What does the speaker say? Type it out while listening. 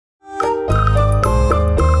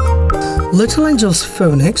Little Angels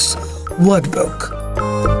Phonics Word Book.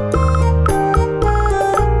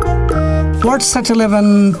 Word set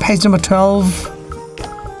 11, page number 12.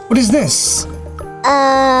 What is this?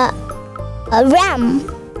 A ram.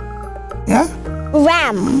 Yeah?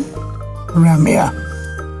 Ram. Ram, yeah.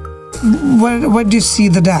 Where do you see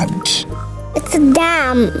the dad? It's a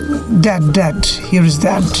dam. Dad. Here is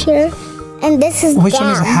dad. Here. And this is Which dam.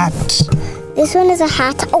 one is a hat? This one is a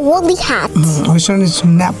hat. A woolly hat. Which one is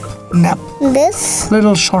nap? This.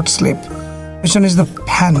 Little short sleeve. Which one is the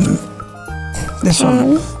pen? This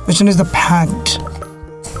one. Which one is the pad?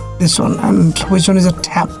 This one. And which one is a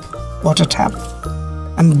tap? Water tap.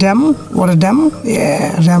 And dam? What a dam?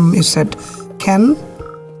 Yeah, ram you said. Can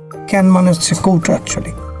means a coat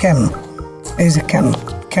actually. Can is a can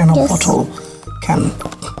of bottle. Can.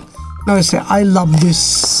 Now you say I love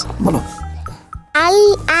this. Bolo.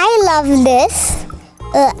 I love this.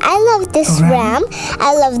 I love this ram.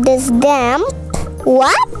 I love this dam.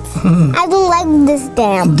 What? I don't like this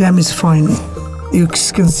dam. Dam is fine. You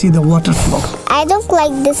can see the water flow. I don't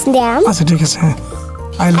like this dam.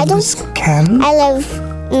 I love this can.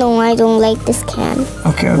 No, I don't like this can.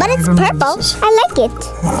 Okay. But it's purple. I like it.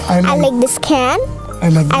 I like this can. I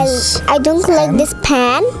like this. I don't like this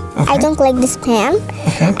pan. Okay. I don't like this pan.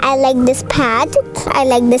 Okay. I like this pad. I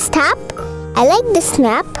like this tap. I like this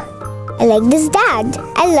snap. I like this dad.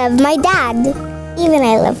 I love my dad. Even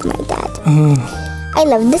I love my dad. I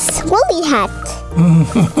love this woolly hat.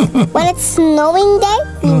 When it's snowing day,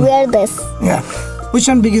 we wear this. Yeah. Which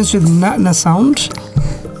one begins with na sound?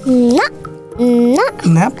 Nap.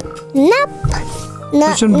 Nap.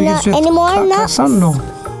 Which one begins with anymore? ka sound? No.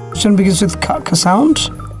 Which one begins with ka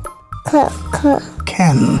sound?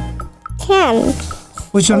 Can.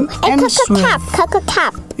 Which one ends with cap?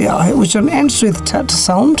 Yeah. Which one ends with ta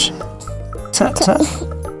sound?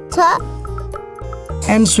 Ta.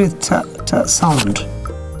 Ends with ta sound.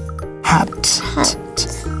 Hat.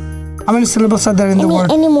 How many syllables are there in the word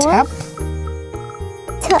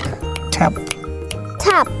tap?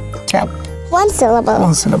 Tap. One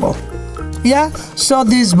syllable. Yeah, so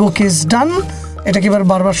this book is done. এটাকে এবার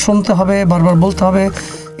বারবার শুনতে হবে, বারবার বলতে হবে।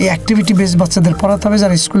 এই activity base বাচ্চাদের পড়াতে হবে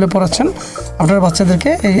যারা স্কুলে পড়াচ্ছেন। আপনারা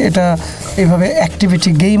বাচ্চাদেরকে এটা এইভাবে অ্যাক্টিভিটি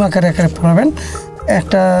গেম আকারে পড়াবেন।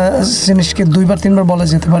 একটা জিনিসকে দুইবার তিনবার বলা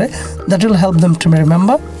যেতে পারে। That will help them to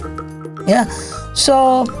remember. Yeah, so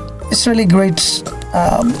it's really great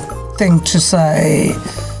thing to say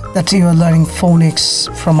that you are learning phonics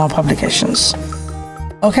from our publications.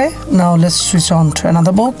 Okay, now let's switch on to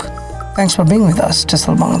another book. Thanks for being with us,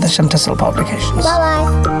 Tesol Bangladesh and Tesol Publications.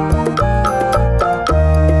 Bye-bye.